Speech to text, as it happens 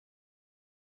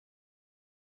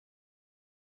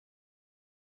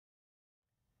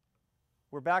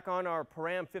We're back on our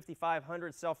Param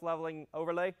 5500 self-leveling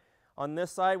overlay. On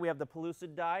this side we have the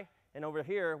pellucid dye, and over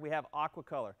here we have aqua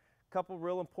color. A couple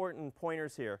real important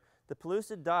pointers here. The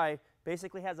pellucid dye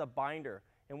basically has a binder,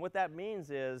 and what that means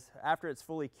is after it's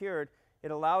fully cured,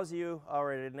 it allows you,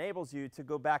 or it enables you, to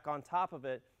go back on top of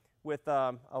it with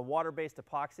a water-based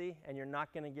epoxy, and you're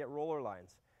not going to get roller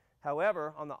lines.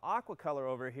 However, on the aqua color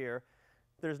over here,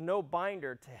 there's no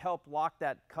binder to help lock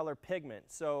that color pigment.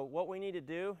 So what we need to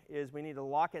do is we need to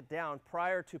lock it down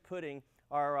prior to putting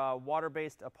our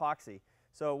water-based epoxy.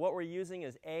 So what we're using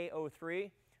is A03,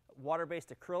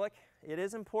 water-based acrylic. It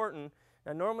is important.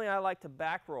 Now normally I like to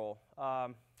back roll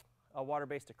a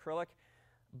water-based acrylic,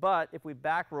 but if we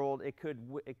back rolled, it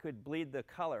could bleed the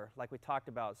color like we talked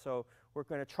about. So we're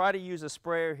going to try to use a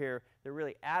sprayer here that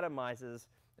really atomizes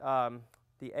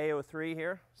the A03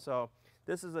 here. So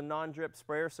this is a non-drip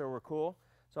sprayer, so we're cool.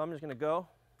 So I'm just going to go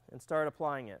and start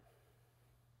applying it.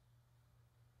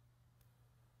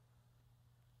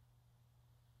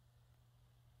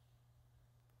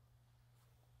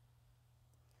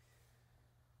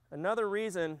 Another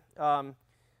reason, on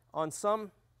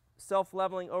some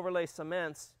self-leveling overlay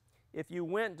cements, if you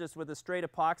went just with a straight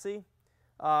epoxy,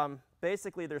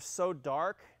 basically they're so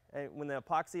dark, and when the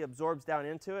epoxy absorbs down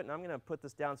into it, and I'm going to put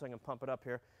this down so I can pump it up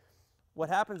here. What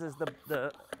happens is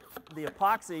the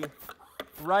epoxy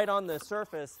right on the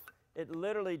surface, it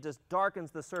literally just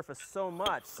darkens the surface so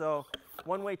much. So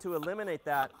one way to eliminate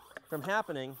that from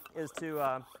happening is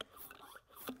to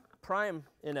prime,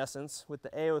 in essence, with the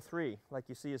A03, like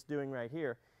you see us doing right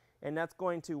here. And that's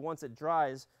going to, once it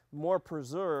dries, more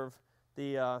preserve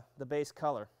the base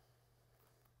color.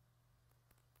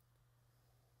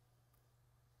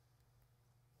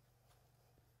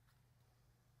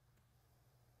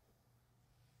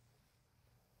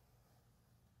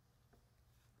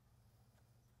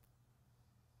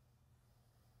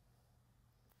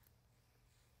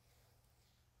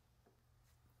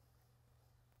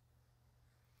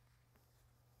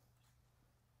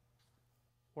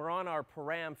 We're on our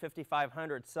Param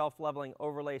 5500 self-leveling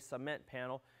overlay cement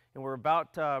panel, and we're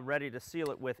about ready to seal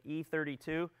it with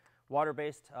E32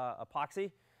 water-based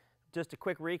epoxy. Just a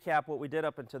quick recap what we did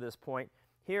up until this point.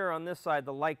 Here on this side,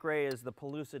 the light gray is the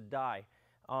pellucid dye.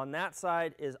 On that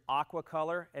side is aqua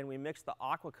color, and we mix the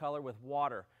aqua color with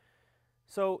water.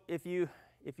 So if you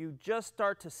just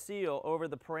start to seal over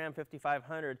the Param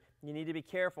 5500, you need to be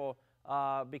careful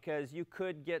because you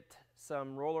could get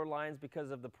some roller lines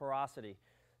because of the porosity.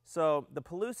 So the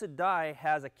pellucid dye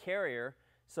has a carrier,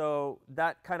 so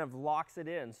that kind of locks it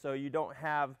in, so you don't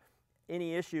have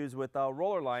any issues with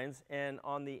roller lines. And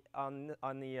on the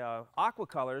aqua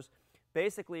colors,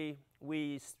 basically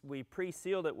we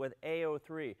pre-sealed it with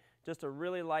A03, just a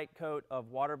really light coat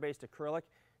of water-based acrylic.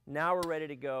 Now we're ready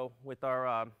to go with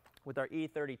our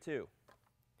E32.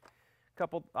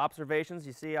 Couple observations.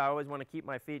 You see, I always want to keep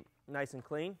my feet nice and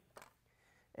clean,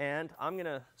 and I'm going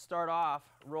to start off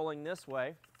rolling this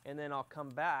way, and then I'll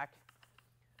come back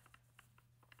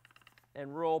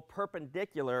and roll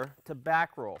perpendicular to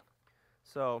back roll.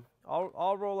 So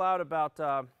I'll roll out about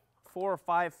 4 or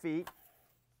 5 feet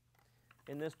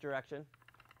in this direction,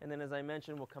 and then as I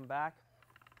mentioned, we'll come back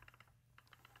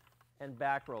and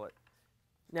back roll it.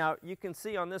 Now you can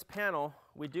see on this panel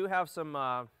we do have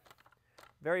some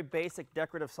very basic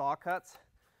decorative saw cuts.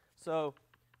 So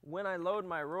when I load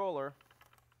my roller,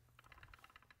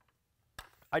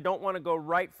 I don't want to go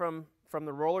right from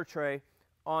the roller tray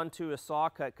onto a saw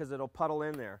cut because it'll puddle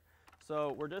in there.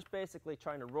 So we're just basically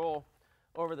trying to roll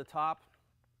over the top.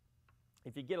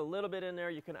 If you get a little bit in there,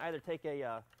 you can either take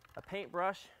a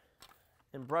paintbrush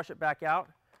and brush it back out.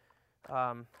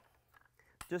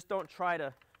 Just don't try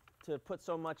to put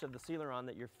so much of the sealer on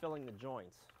that you're filling the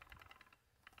joints.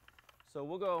 So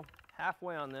we'll go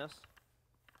halfway on this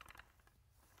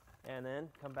and then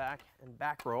come back and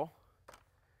back roll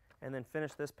and then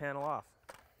finish this panel off.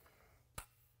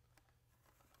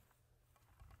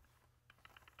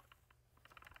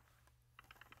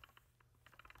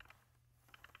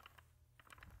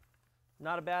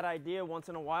 Not a bad idea once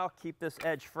in a while, keep this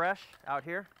edge fresh out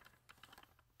here.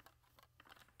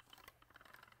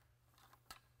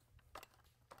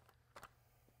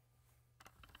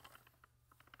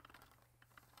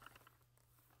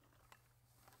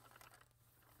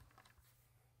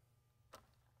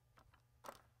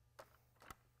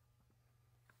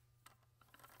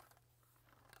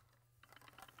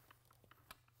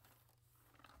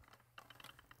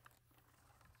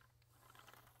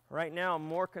 Right now I'm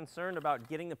more concerned about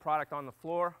getting the product on the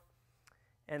floor,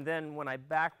 and then when I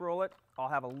back roll it, I'll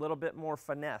have a little bit more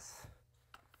finesse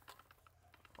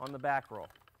on the back roll.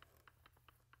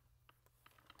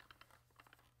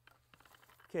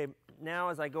 Okay, now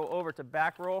as I go over to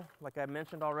back roll, like I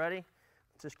mentioned already,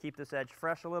 just keep this edge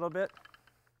fresh a little bit.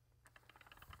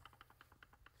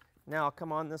 Now I'll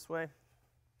come on this way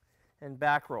and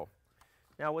back roll.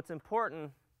 Now what's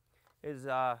important is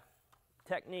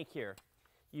technique here.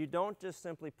 You don't just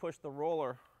simply push the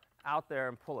roller out there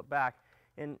and pull it back.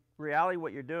 In reality,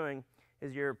 what you're doing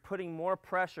is you're putting more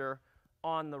pressure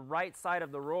on the right side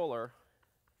of the roller,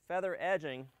 feather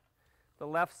edging the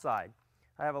left side.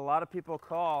 I have a lot of people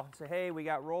call and say, hey, we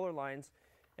got roller lines,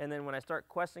 and then when I start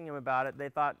questioning them about it, they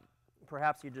thought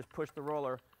perhaps you just push the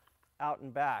roller out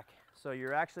and back. So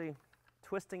you're actually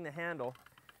twisting the handle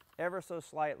ever so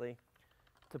slightly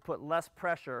to put less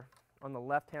pressure on the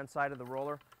left-hand side of the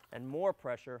roller and more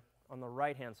pressure on the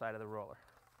right-hand side of the roller.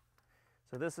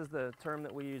 So this is the term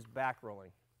that we use, back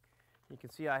rolling. You can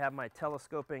see I have my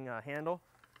telescoping handle,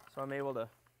 so I'm able to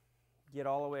get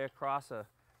all the way across a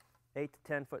 8 to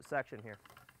 10 foot section here.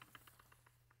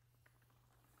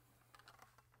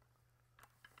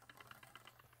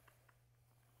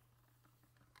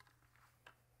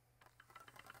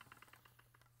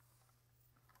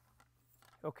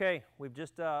 Okay, we've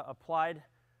just applied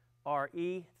our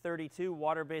E32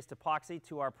 water-based epoxy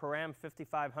to our Duraamen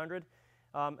 5500.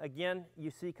 Again,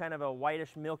 you see kind of a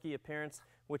whitish milky appearance,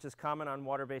 which is common on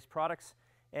water-based products,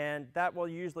 and that will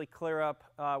usually clear up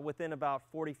within about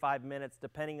 45 minutes,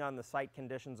 depending on the site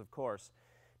conditions, of course.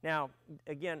 Now,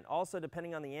 again, also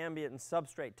depending on the ambient and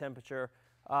substrate temperature,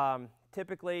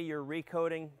 typically you're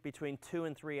recoating between 2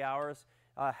 and 3 hours.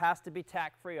 Has to be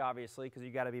tack-free, obviously, because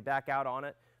you got to be back out on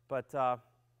it, but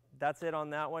that's it on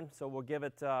that one. So we'll give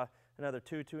it another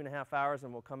 2.5 hours,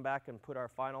 and we'll come back and put our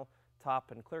final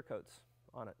top and clear coats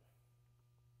on it.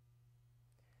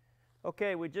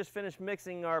 Okay, we just finished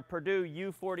mixing our Perdure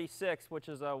U46, which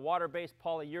is a water-based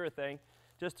polyurethane.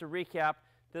 Just to recap,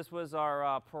 this was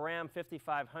our Duraamen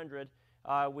 5500.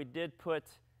 We did put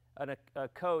a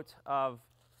coat of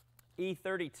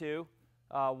E32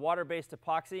 water-based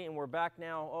epoxy, and we're back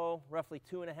now, roughly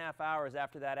 2.5 hours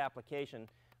after that application.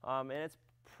 And it's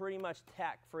pretty much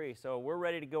tack-free, so we're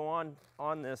ready to go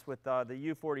on this with the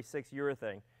U46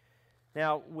 urethane.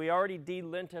 Now, we already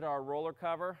delinted our roller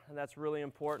cover, and that's really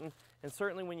important. And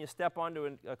certainly when you step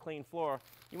onto a clean floor,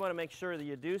 you want to make sure that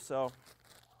you do so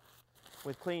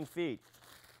with clean feet.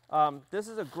 This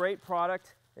is a great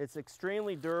product. It's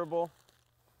extremely durable,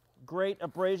 great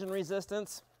abrasion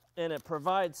resistance, and it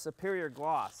provides superior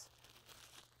gloss.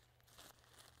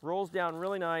 Rolls down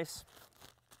really nice.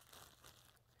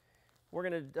 We're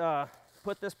going to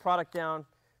put this product down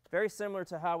very similar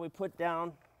to how we put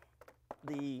down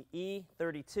the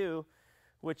E32,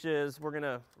 which is we're going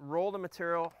to roll the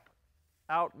material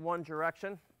out one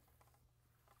direction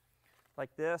like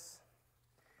this,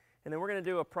 and then we're going to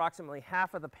do approximately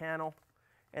half of the panel,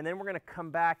 and then we're going to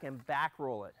come back and back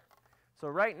roll it. So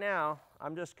right now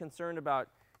I'm just concerned about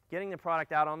getting the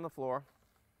product out on the floor.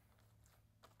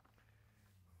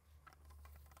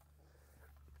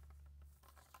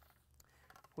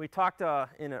 We talked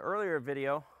in an earlier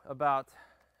video about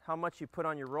how much you put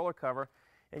on your roller cover,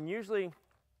 and usually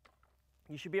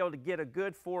you should be able to get a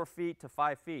good 4 feet to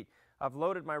 5 feet. I've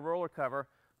loaded my roller cover.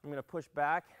 I'm going to push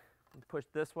back and push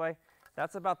this way.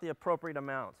 That's about the appropriate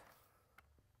amount.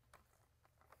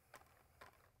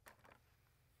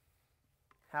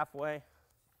 Halfway,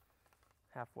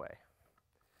 halfway.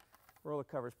 Roller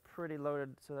cover's pretty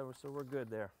loaded, so we're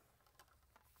good there.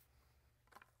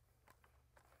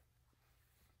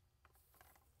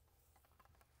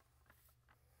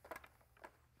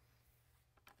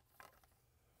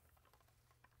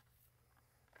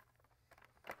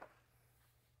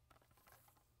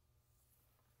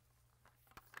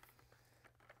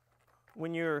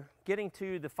 When you're getting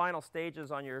to the final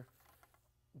stages on your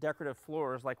decorative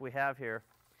floors like we have here,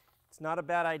 it's not a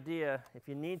bad idea, if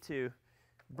you need to,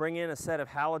 bring in a set of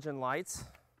halogen lights.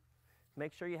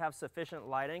 Make sure you have sufficient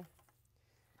lighting.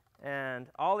 And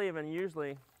I'll even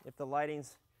usually, if the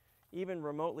lighting's even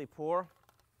remotely poor,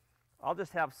 I'll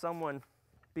just have someone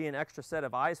be an extra set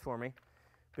of eyes for me,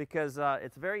 because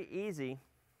it's very easy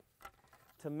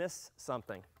to miss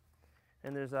something.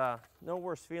 And there's no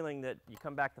worse feeling that you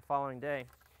come back the following day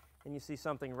and you see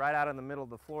something right out in the middle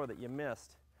of the floor that you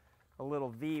missed, a little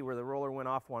V where the roller went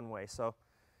off one way. So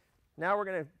now we're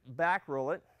going to back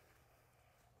roll it.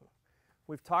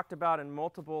 We've talked about in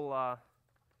multiple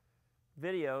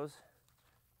videos,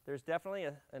 there's definitely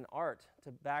an art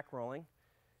to back rolling.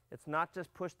 It's not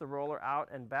just push the roller out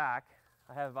and back.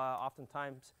 I have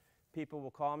oftentimes people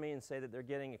will call me and say that they're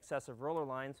getting excessive roller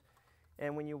lines,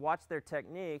 and when you watch their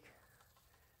technique,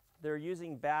 they're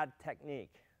using bad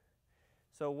technique.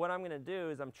 So what I'm going to do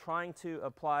is I'm trying to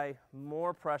apply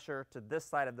more pressure to this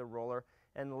side of the roller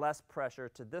and less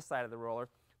pressure to this side of the roller,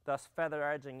 thus feather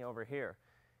edging over here.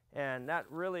 And that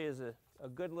really is a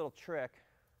good little trick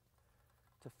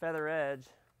to feather edge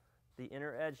the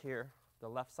inner edge here, the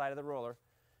left side of the roller,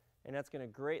 and that's going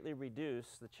to greatly reduce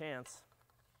the chance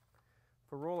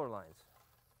for roller lines.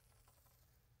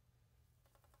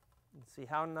 You can see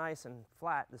how nice and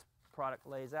flat this product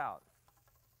lays out.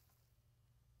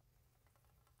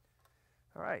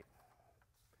 All right,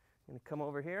 I'm going to come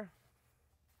over here,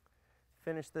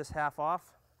 finish this half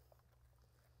off,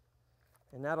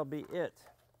 and that'll be it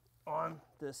on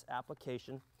this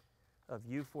application of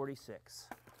U46.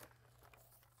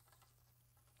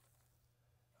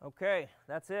 Okay,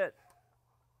 that's it.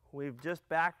 We've just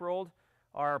back rolled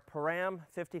our Duraamen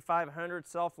 5500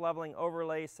 self-leveling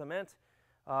overlay cement,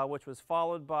 which was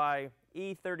followed by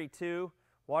E32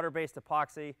 water-based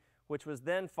epoxy, which was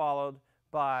then followed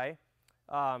by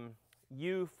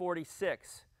U46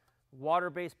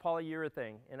 water-based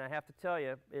polyurethane. And I have to tell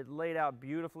you, it laid out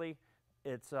beautifully.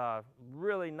 It's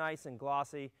really nice and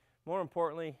glossy. More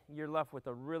importantly, you're left with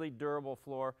a really durable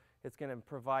floor. It's going to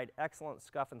provide excellent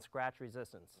scuff and scratch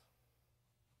resistance.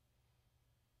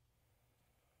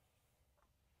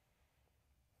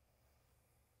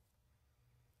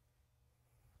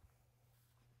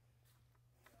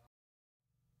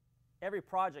 Every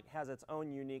project has its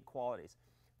own unique qualities.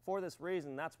 For this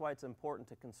reason, that's why it's important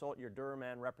to consult your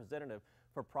Duraamen representative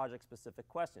for project-specific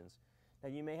questions. Now,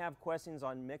 you may have questions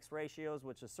on mix ratios,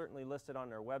 which is certainly listed on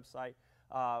their website,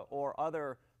 or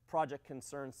other project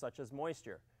concerns such as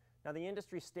moisture. Now, the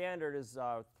industry standard is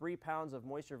 3 pounds of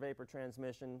moisture vapor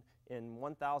transmission in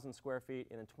 1,000 square feet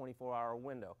in a 24-hour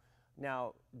window.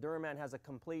 Now, Duraamen has a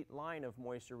complete line of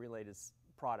moisture-related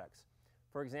products.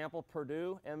 For example,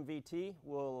 Perdure MVT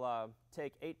will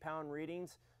take 8-pound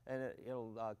readings, and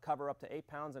it'll cover up to 8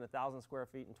 pounds in 1,000 square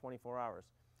feet in 24 hours.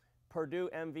 Perdure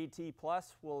MVT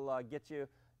Plus will get you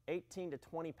 18 to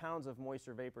 20 pounds of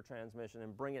moisture vapor transmission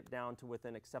and bring it down to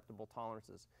within acceptable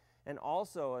tolerances. And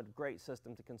also a great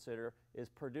system to consider is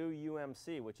Perdure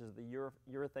UMC, which is the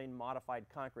urethane modified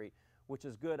concrete, which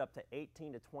is good up to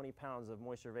 18 to 20 pounds of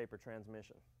moisture vapor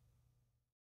transmission.